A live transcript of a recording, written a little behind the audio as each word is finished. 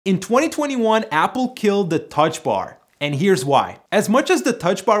In 2021, Apple killed the Touch Bar. And here's why. As much as the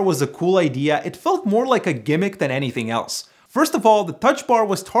Touch Bar was a cool idea, it felt more like a gimmick than anything else. First of all, the Touch Bar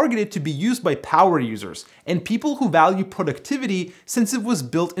was targeted to be used by power users and people who value productivity since it was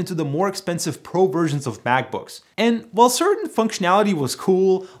built into the more expensive Pro versions of MacBooks. And while certain functionality was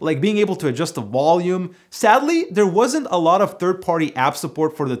cool, like being able to adjust the volume, sadly, there wasn't a lot of third-party app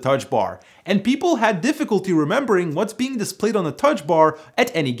support for the Touch Bar, and people had difficulty remembering what's being displayed on the Touch Bar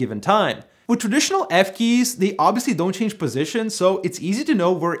at any given time. With traditional F keys, they obviously don't change position, so it's easy to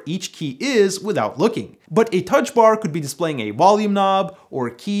know where each key is without looking. But a touch bar could be displaying a volume knob, or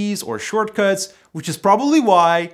keys, or shortcuts, which is probably why